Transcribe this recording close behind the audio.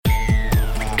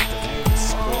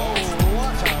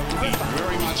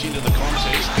much into the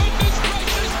contest. Goodness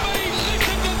gracious me,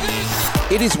 listen to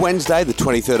this! It is Wednesday, the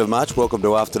 23rd of March. Welcome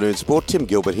to Afternoon Sport. Tim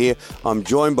Gilbert here. I'm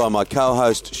joined by my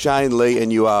co-host Shane Lee,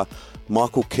 and you are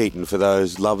Michael Keaton for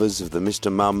those lovers of the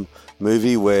Mr. Mum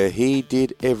movie where he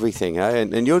did everything. Eh?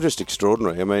 And you're just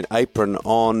extraordinary. I mean, apron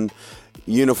on,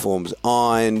 uniforms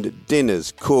ironed,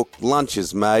 dinners cooked,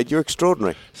 lunches made. You're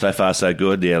extraordinary. So far, so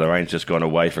good. Yeah, Lorraine's just gone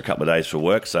away for a couple of days for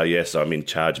work. So, yes, I'm in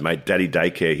charge, mate. Daddy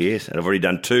daycare here. And I've already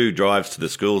done 2 drives to the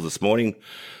schools this morning.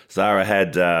 Zara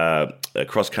had a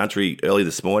cross-country early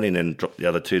this morning and dropped the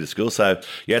other 2 to school. So,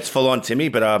 yeah, it's full on, Timmy.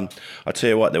 But I tell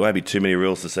you what, there won't be too many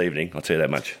rules this evening. I'll tell you that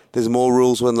much. There's more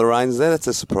rules when Lorraine's there. That's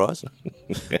a surprise.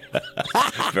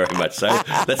 Very much so.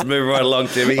 Let's move right along,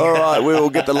 Timmy. All right, we will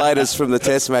get the latest from the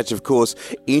Test match, of course.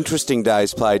 Interesting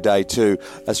days played, day 2,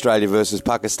 Australia versus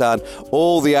Pakistan.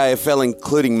 All the AFL,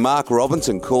 including Mark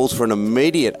Robinson, calls for an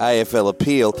immediate AFL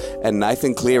appeal, and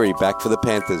Nathan Cleary back for the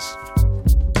Panthers.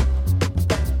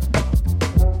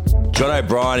 John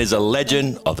O'Brien is a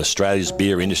legend of Australia's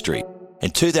beer industry. In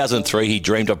 2003, he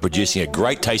dreamed of producing a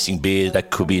great-tasting beer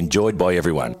that could be enjoyed by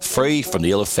everyone, free from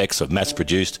the ill effects of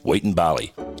mass-produced wheat and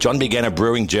barley. John began a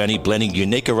brewing journey blending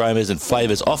unique aromas and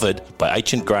flavours offered by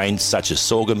ancient grains such as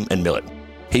sorghum and millet.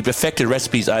 He perfected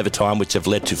recipes over time which have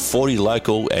led to 40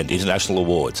 local and international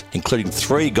awards, including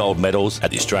 3 gold medals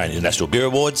at the Australian International Beer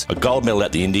Awards, a gold medal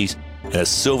at the Indies, and a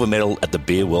silver medal at the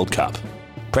Beer World Cup.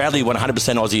 Proudly 100%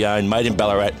 Aussie-owned, made in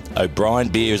Ballarat, O'Brien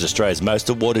Beer is Australia's most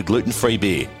awarded gluten-free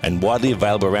beer and widely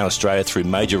available around Australia through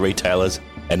major retailers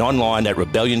and online at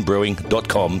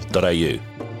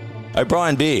rebellionbrewing.com.au.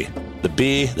 O'Brien Beer, the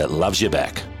beer that loves you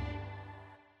back.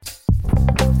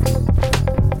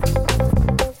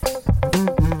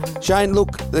 Shane,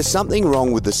 look, there's something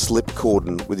wrong with the slip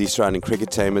cordon with the Australian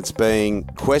cricket team. It's being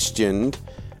questioned.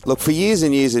 Look, for years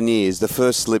and years and years, the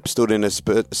first slip stood in a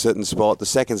certain spot, the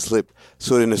second slip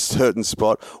stood in a certain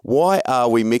spot. Why are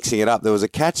we mixing it up? There was a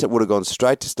catch that would have gone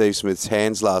straight to Steve Smith's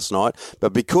hands last night,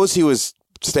 but because he was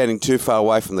standing too far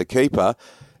away from the keeper,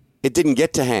 it didn't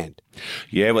get to hand.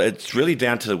 Yeah, well, it's really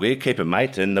down to the wicketkeeper,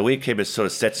 mate, and the wicketkeeper sort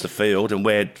of sets the field and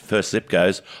where first slip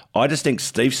goes. I just think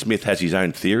Steve Smith has his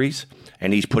own theories,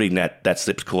 and he's putting that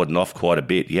slip cordon off quite a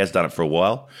bit. He has done it for a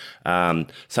while.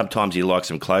 Sometimes he likes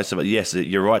them closer, but yes,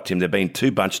 you're right, Tim. They've been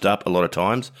too bunched up a lot of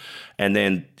times, and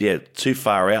then too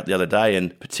far out the other day.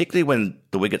 And particularly when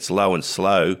the wicket's low and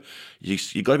slow,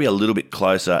 you've got to be a little bit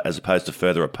closer as opposed to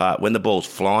further apart. When the ball's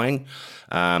flying,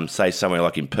 say somewhere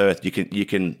like in Perth, you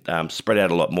can spread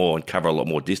out a lot more and cover a lot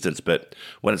more distance. But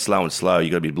when it's low and slow, you've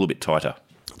got to be a little bit tighter.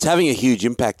 It's having a huge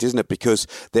impact, isn't it? Because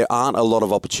there aren't a lot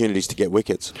of opportunities to get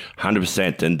wickets.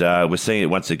 100%. And we're seeing it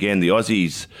once again. The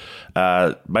Aussies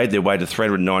made their way to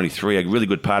 393. A really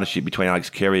good partnership between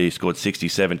Alex Carey, who scored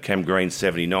 67, Cam Green,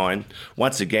 79.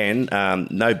 Once again,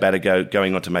 no batter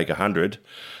going on to make 100.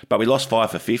 But we lost 5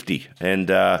 for 50.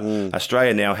 And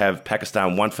Australia now have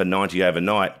Pakistan 1 for 90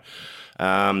 overnight.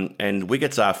 And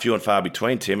wickets are few and far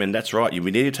between, Tim. And that's right. We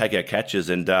need to take our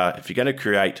catches. And if you're going to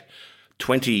create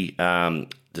 20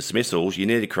 dismissals, you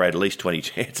need to create at least 20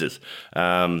 chances.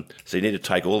 So you need to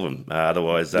take all of them.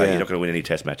 Otherwise, you're not going to win any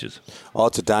test matches. Oh,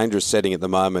 it's a dangerous setting at the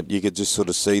moment. You could just sort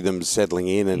of see them settling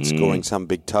in and scoring some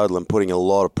big total and putting a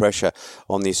lot of pressure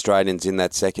on the Australians in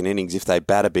that second innings if they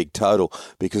bat a big total,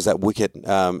 because that wicket,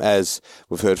 as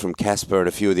we've heard from Casper and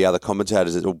a few of the other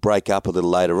commentators, it will break up a little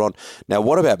later on. Now,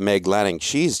 what about Meg Lanning?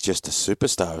 She's just a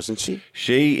superstar, isn't she?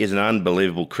 She is an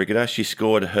unbelievable cricketer. She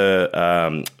scored her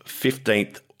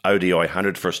 15th ODI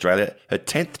 100 for Australia, her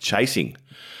 10th chasing.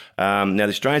 Now, the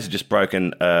Australians have just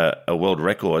broken a world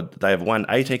record. They have won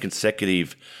 18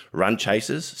 consecutive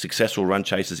successful run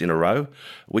chases in a row,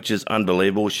 which is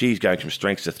unbelievable. She's going from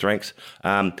strength to strength.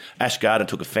 Ash Gardner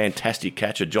took a fantastic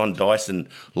catch, a John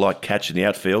Dyson-like catch in the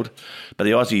outfield. But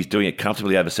the Aussies doing it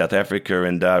comfortably over South Africa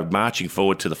and marching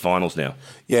forward to the finals now.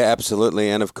 Yeah, absolutely.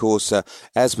 And, of course,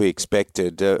 as we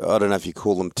expected, I don't know if you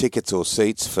call them tickets or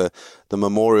seats for the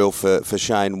memorial for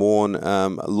Shane Warne.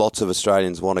 Lots of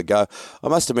Australians want to go. I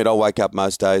must admit, I wake up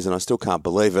most days and I still can't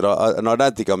believe it. And I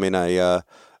don't think I'm in a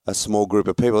small group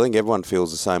of people. I think everyone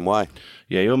feels the same way.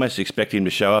 Yeah, you almost expect him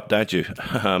to show up, don't you?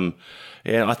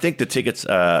 I think the tickets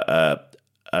are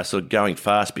sort of going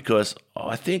fast because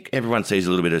I think everyone sees a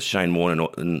little bit of Shane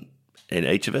Warne in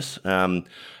each of us.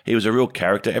 He was a real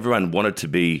character. Everyone wanted to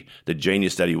be the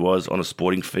genius that he was on a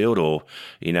sporting field or,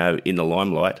 in the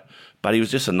limelight. But he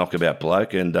was just a knockabout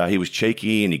bloke, and he was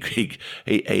cheeky, and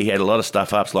he had a lot of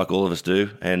stuff-ups like all of us do,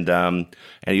 and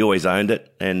he always owned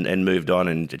it and moved on,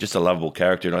 and just a lovable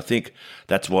character. And I think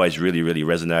that's why he's really, really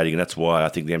resonating, and that's why I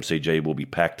think the MCG will be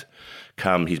packed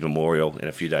come his memorial in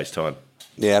a few days' time.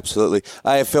 Yeah, absolutely.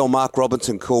 AFL Mark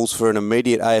Robinson calls for an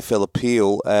immediate AFL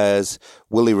appeal as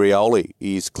Willie Rioli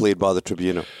is cleared by the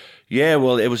tribunal. Yeah,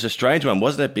 well, it was a strange one,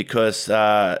 wasn't it? Because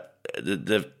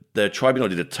the tribunal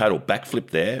did a total backflip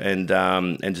there and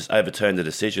just overturned the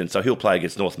decision. So he'll play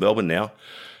against North Melbourne now.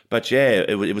 But yeah,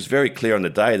 it was very clear on the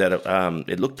day that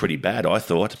it looked pretty bad, I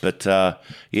thought. But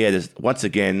there's once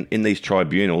again in these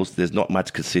tribunals, there's not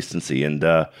much consistency, and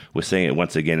we're seeing it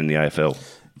once again in the AFL.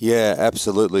 Yeah,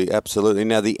 absolutely, absolutely.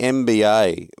 Now, the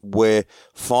NBA, we're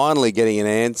finally getting an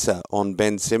answer on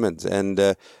Ben Simmons and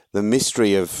the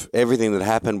mystery of everything that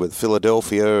happened with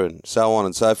Philadelphia and so on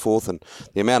and so forth, and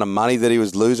the amount of money that he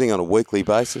was losing on a weekly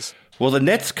basis. Well, the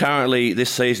Nets currently this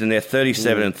season, they're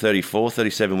 37 and 34,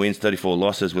 37 wins, 34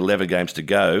 losses with 11 games to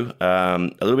go. A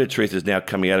little bit of truth is now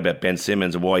coming out about Ben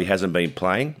Simmons and why he hasn't been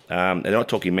playing. They're not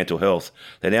talking mental health.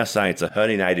 They're now saying it's a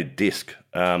herniated disc,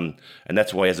 and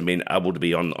that's why he hasn't been able to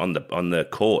be on the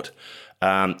court.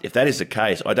 If that is the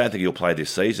case, I don't think he'll play this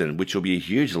season, which will be a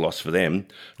huge loss for them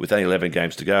with only 11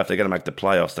 games to go. If they're going to make the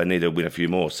playoffs, they need to win a few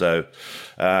more. So,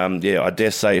 I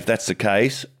dare say if that's the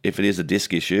case, if it is a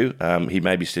disc issue, he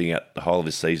may be sitting out the whole of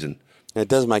his season. It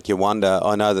does make you wonder.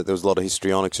 I know that there was a lot of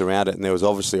histrionics around it and there was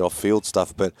obviously off-field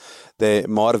stuff, but there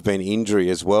might have been injury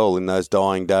as well in those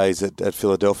dying days at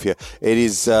Philadelphia. It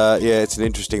is, it's an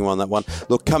interesting one, that one.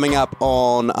 Look, coming up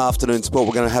on Afternoon Sport,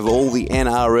 we're going to have all the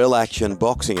NRL action,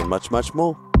 boxing and much, much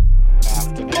more.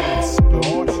 Afternoon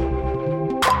Sport.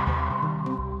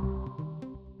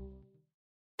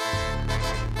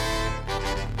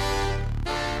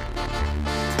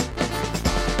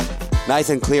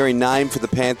 Nathan Cleary named for the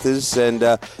Panthers, and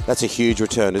that's a huge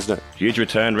return, isn't it? Huge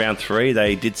return, round 3.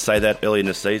 They did say that early in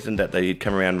the season, that they'd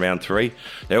come around round 3.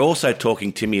 They're also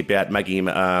talking, Timmy, about making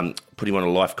him putting him on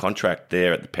a life contract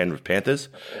there at the Penrith Panthers,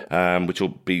 which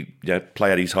will be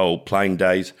play out his whole playing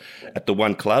days at the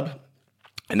one club.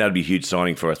 And that'd be a huge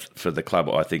signing for the club,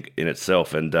 I think, in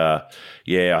itself. And, I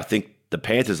think the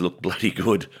Panthers look bloody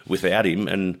good without him,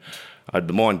 and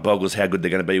the mind boggles how good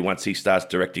they're going to be once he starts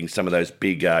directing some of those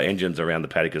big engines around the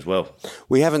paddock as well.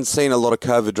 We haven't seen a lot of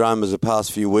COVID dramas the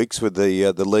past few weeks with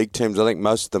the league teams. I think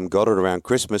most of them got it around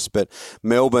Christmas, but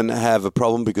Melbourne have a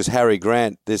problem because Harry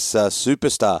Grant, this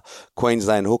superstar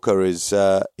Queensland hooker, is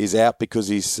out because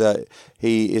he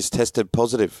is tested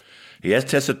positive. He has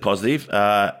tested positive,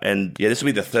 this will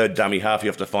be the third dummy half you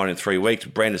have to find in 3 weeks.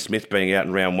 Brandon Smith being out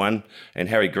in round 1, and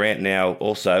Harry Grant now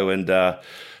also, and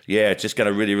it's just going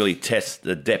to really, really test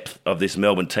the depth of this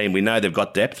Melbourne team. We know they've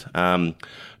got depth,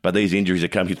 but these injuries are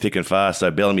coming thick and fast, so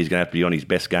Bellamy's going to have to be on his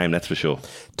best game, that's for sure.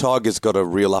 Tigers got a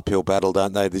real uphill battle,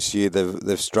 don't they, this year?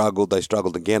 They've struggled. They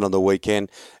struggled again on the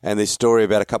weekend. And this story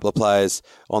about a couple of players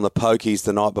on the pokies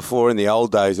the night before. In the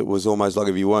old days, it was almost like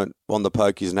if you weren't on the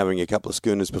pokies and having a couple of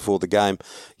schooners before the game,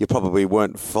 you probably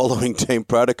weren't following team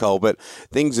protocol. But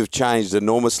things have changed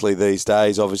enormously these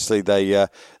days. Obviously, they're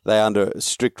under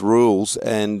strict rules,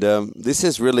 and this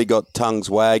has really got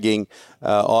tongues wagging,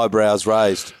 eyebrows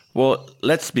raised. Well,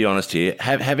 let's be honest here.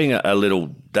 Having a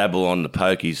little dabble on the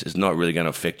pokies is not really going to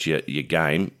affect your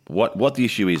game. What the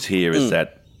issue is here is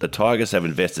that the Tigers have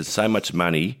invested so much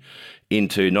money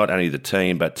into not only the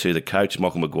team but to the coach,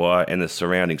 Michael Maguire, and the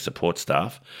surrounding support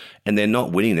staff, and they're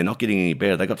not winning. They're not getting any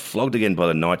better. They got flogged again by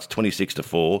the Knights,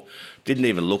 26-4. Didn't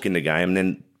even look in the game, and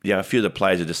then a few of the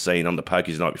players are just seen on the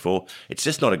pokies the night before. It's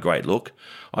just not a great look.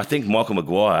 I think Michael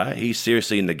Maguire, he's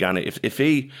seriously in the gun. If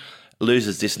he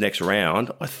loses this next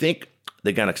round, I think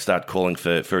they're going to start calling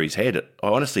for his head. I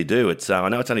honestly do. I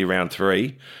know it's only round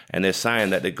 3, and they're saying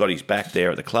that they've got his back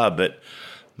there at the club, but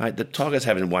mate, the Tigers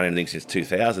haven't won anything since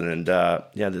 2000, and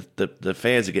the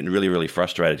fans are getting really, really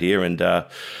frustrated here, and there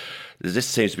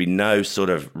just seems to be no sort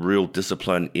of real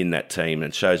discipline in that team,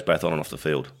 and it shows both on and off the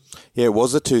field. Yeah, it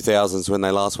was the 2000s when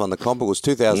they last won the comp. It was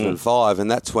 2005,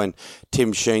 and that's when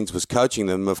Tim Sheens was coaching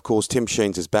them. Of course, Tim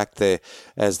Sheens is back there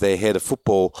as their head of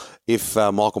football. If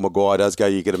Michael Maguire does go,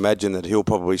 you could imagine that he'll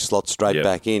probably slot straight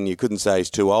back in. You couldn't say he's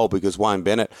too old because Wayne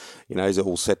Bennett, is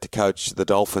all set to coach the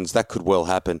Dolphins. That could well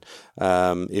happen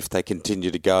if they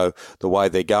continue to go the way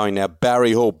they're going. Now,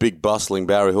 Barry Hall, big bustling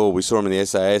Barry Hall. We saw him in the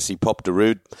SAS. He popped a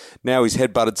root. Now he's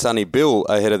headbutted Sonny Bill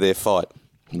ahead of their fight.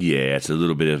 Yeah, it's a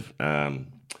little bit of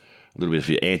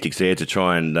your antics there to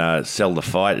try and sell the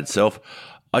fight itself.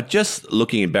 Just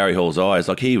looking in Barry Hall's eyes,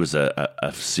 like he was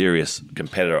a serious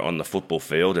competitor on the football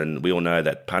field, and we all know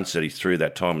that punch that he threw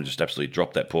that time and just absolutely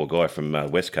dropped that poor guy from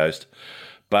West Coast.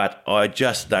 But I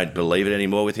just don't believe it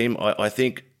anymore with him. I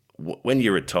think when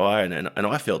you retire, and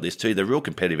I felt this too, the real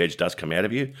competitive edge does come out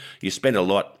of you. You spend a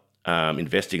lot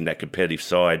investing that competitive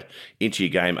side into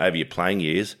your game over your playing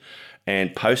years,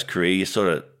 and post-career you sort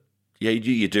of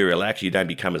you do relax. You don't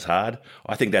become as hard.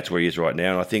 I think that's where he is right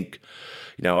now. And I think,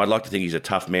 I'd like to think he's a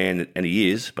tough man, and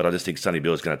he is, but I just think Sonny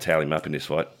Bill's going to towel him up in this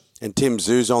fight. And Tim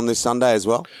Zoo's on this Sunday as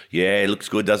well? Yeah, he looks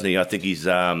good, doesn't he? I think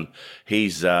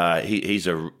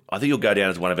I think he'll go down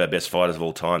as one of our best fighters of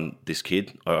all time, this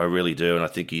kid. I really do. And I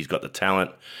think he's got the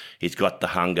talent, he's got the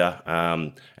hunger,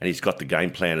 and he's got the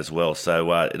game plan as well.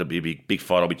 So it'll be a big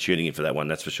fight. I'll be tuning in for that one,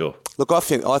 that's for sure. Look, I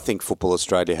think Football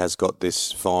Australia has got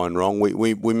this fine wrong.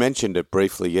 We mentioned it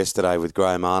briefly yesterday with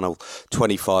Graham Arnold,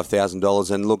 $25,000.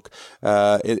 And look,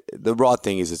 the right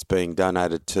thing is it's being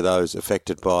donated to those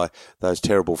affected by those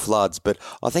terrible floods. But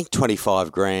I think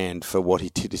 $25,000 for what he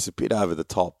did is a bit over the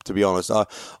top, to be honest. I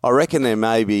reckon there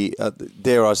may be,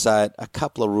 dare I say it, a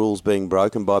couple of rules being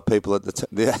broken by people at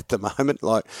the moment,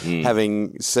 like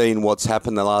having seen what's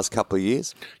happened the last couple of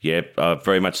years. Yeah,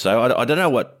 very much so. I don't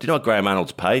know do you know what Graham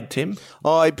Arnold's paid, Tim?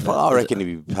 I reckon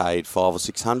he'd be paid $500 or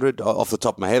 $600 off the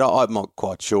top of my head. I'm not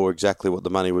quite sure exactly what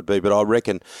the money would be, but I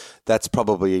reckon that's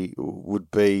probably would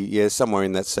be somewhere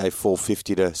in that, say, $450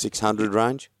 to $600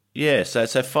 range. Yeah, so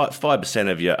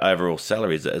 5% of your overall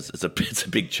salary it's a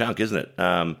big chunk, isn't it?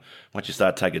 Once you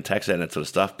start taking tax out and that sort of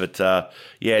stuff. But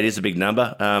it is a big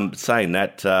number. Saying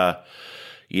that,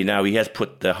 he has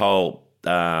put the whole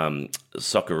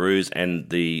Socceroos and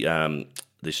the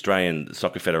Australian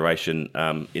Soccer Federation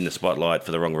in the spotlight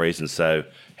for the wrong reason. So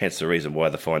hence the reason why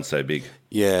the fine's so big.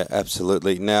 Yeah,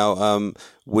 absolutely. Now,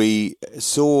 we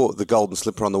saw the Golden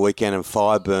Slipper on the weekend in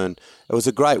Fireburn. It was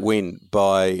a great win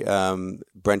by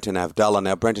Brenton Avdulla.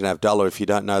 Now, Brenton Avdulla, if you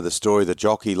don't know the story, the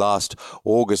jockey last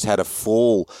August had a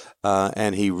fall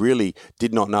and he really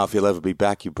did not know if he'll ever be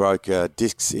back. He broke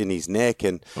discs in his neck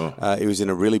and he was in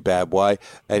a really bad way.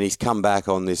 And he's come back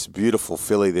on this beautiful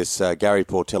filly, this Gary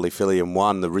Portelli filly, and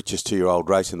won the richest 2-year-old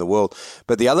race in the world.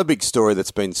 But the other big story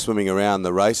that's been swimming around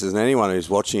the races, and anyone who's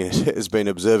watching it has been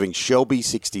observing Shelby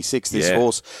 66, this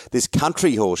horse, this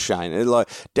country horse, Shane. And like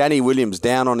Danny Williams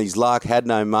down on his luck, had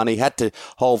no money, had to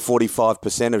hold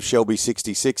 45% of Shelby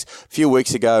 66. A few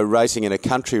weeks ago, racing in a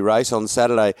country race on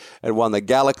Saturday and won the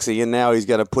Galaxy, and now he's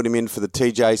going to put him in for the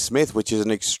TJ Smith, which is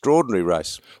an extraordinary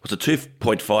race. It's a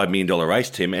 $2.5 million race,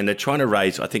 Tim, and they're trying to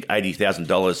raise, I think,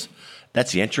 $80,000.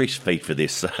 That's the entry fee for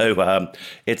this. So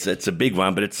it's a big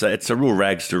one, but it's a real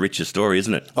rags to riches story,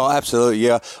 isn't it? Oh, absolutely,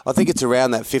 yeah. I think it's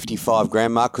around that $55,000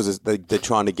 mark because they're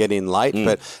trying to get in late.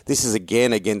 But this is,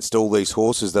 again, against all these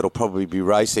horses that'll probably be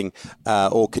racing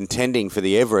or contending for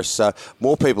the Everest. So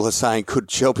more people are saying,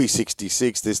 could Shelby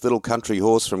 66, this little country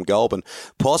horse from Goulburn,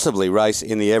 possibly race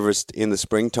in the Everest in the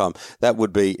springtime? That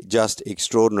would be just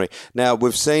extraordinary. Now,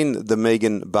 we've seen the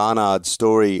Megan Barnard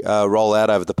story roll out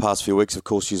over the past few weeks. Of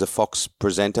course, she's a Fox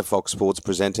Sports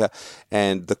presenter,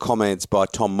 and the comments by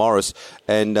Tom Morris,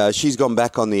 and she's gone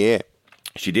back on the air.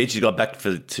 She did. She got back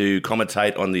to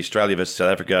commentate on the Australia versus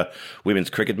South Africa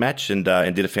women's cricket match and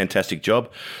did a fantastic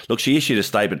job. Look, she issued a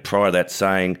statement prior to that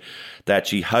saying that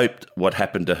she hoped what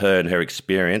happened to her and her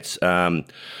experience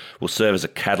will serve as a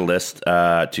catalyst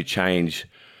to change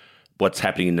what's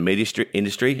happening in the media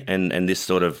industry and this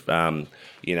sort of,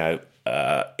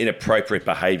 inappropriate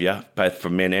behaviour, both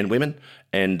from men and women.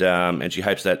 And she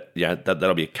hopes that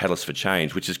that'll be a catalyst for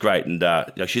change, which is great. And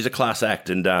she's a class act,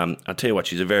 and I'll tell you what,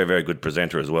 she's a very, very good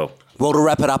presenter as well. Well, to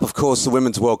wrap it up, of course, the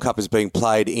Women's World Cup is being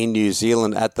played in New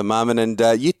Zealand at the moment,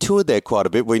 and you toured there quite a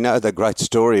bit. We know the great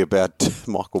story about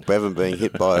Michael Bevan being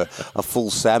hit by a full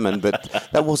salmon, but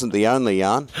that wasn't the only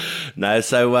yarn. No,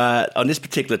 so on this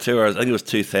particular tour, I think it was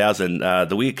 2000,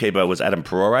 the wicketkeeper was Adam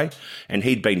Perore, and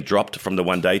he'd been dropped from the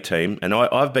one-day team. And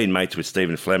I've been mates with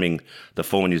Stephen Fleming, the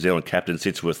former New Zealand captain,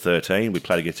 since we were 13. We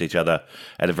played against each other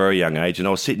at a very young age, and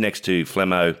I was sitting next to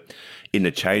Flemo in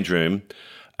the change room,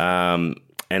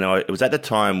 and it was at the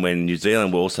time when New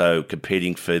Zealand were also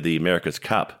competing for the America's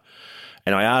Cup.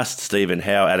 And I asked Stephen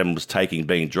how Adam was taking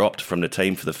being dropped from the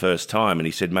team for the first time. And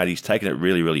he said, mate, he's taken it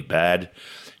really, really bad.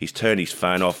 He's turned his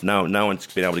phone off. No one's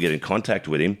been able to get in contact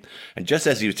with him. And just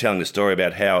as he was telling the story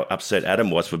about how upset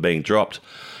Adam was for being dropped,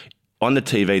 on the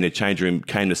TV in the change room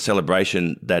came the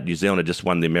celebration that New Zealand had just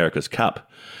won the America's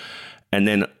Cup. And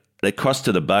then they crossed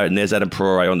to the boat, and there's Adam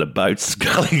Perore on the boat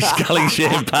sculling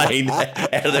champagne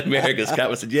out of the America's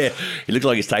Cup. I said, yeah, he looked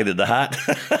like he's taken it to heart.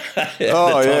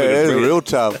 It's real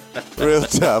tough. Real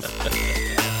tough.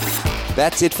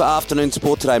 That's it for Afternoon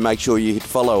Sport today. Make sure you hit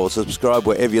follow or subscribe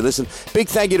wherever you listen. Big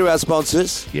thank you to our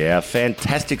sponsors. Yeah, our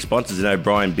fantastic sponsors in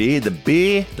O'Brien Beer, the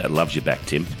beer that loves you back,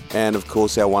 Tim. And, of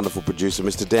course, our wonderful producer,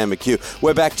 Mr. Dan McHugh.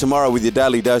 We're back tomorrow with your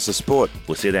daily dose of sport.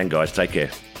 We'll see you then, guys. Take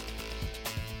care.